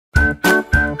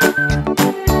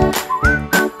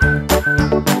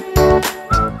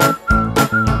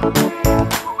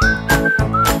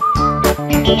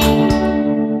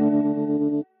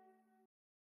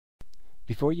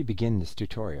Before you begin this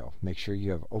tutorial, make sure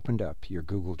you have opened up your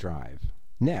Google Drive.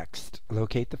 Next,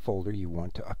 locate the folder you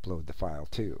want to upload the file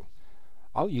to.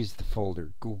 I'll use the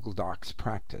folder Google Docs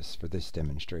Practice for this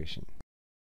demonstration.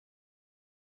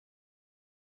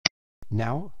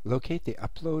 Now, locate the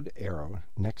Upload arrow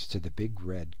next to the big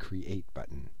red Create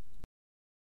button.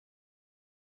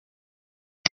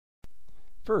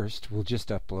 First, we'll just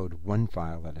upload one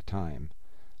file at a time.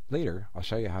 Later, I'll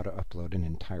show you how to upload an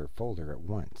entire folder at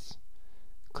once.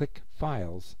 Click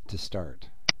Files to start.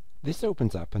 This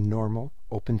opens up a normal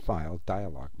Open File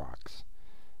dialog box.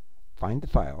 Find the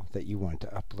file that you want to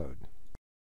upload.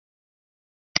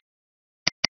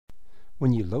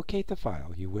 When you locate the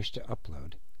file you wish to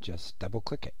upload, just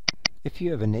double-click it. If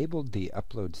you have enabled the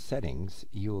upload settings,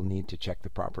 you will need to check the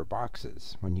proper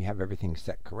boxes. When you have everything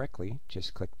set correctly,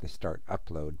 just click the Start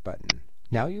Upload button.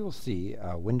 Now you will see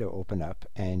a window open up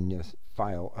and the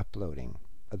file uploading.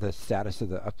 The status of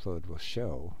the upload will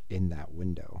show in that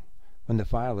window. When the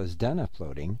file is done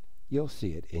uploading, you'll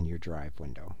see it in your Drive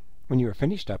window. When you are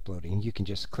finished uploading, you can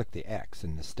just click the X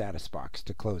in the status box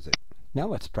to close it. Now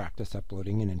let's practice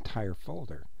uploading an entire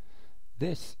folder.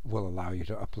 This will allow you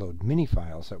to upload many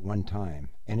files at one time,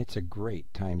 and it's a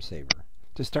great time saver.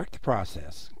 To start the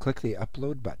process, click the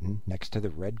Upload button next to the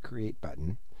red Create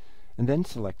button, and then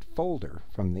select Folder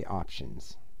from the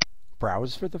options.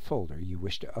 Browse for the folder you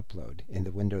wish to upload in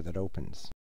the window that opens.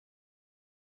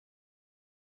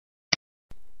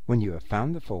 When you have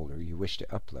found the folder you wish to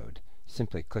upload,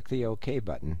 simply click the OK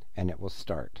button and it will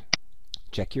start.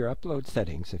 Check your upload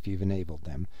settings if you've enabled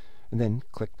them, and then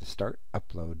click the Start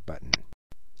Upload button.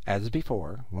 As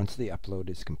before, once the upload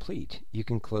is complete, you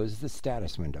can close the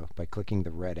status window by clicking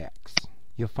the red X.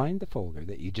 You'll find the folder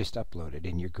that you just uploaded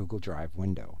in your Google Drive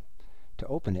window. To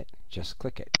open it, just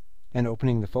click it. And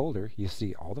opening the folder, you'll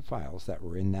see all the files that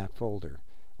were in that folder,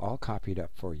 all copied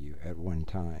up for you at one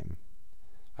time.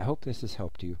 I hope this has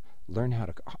helped you learn how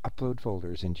to upload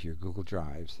folders into your Google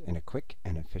Drives in a quick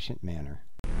and efficient manner.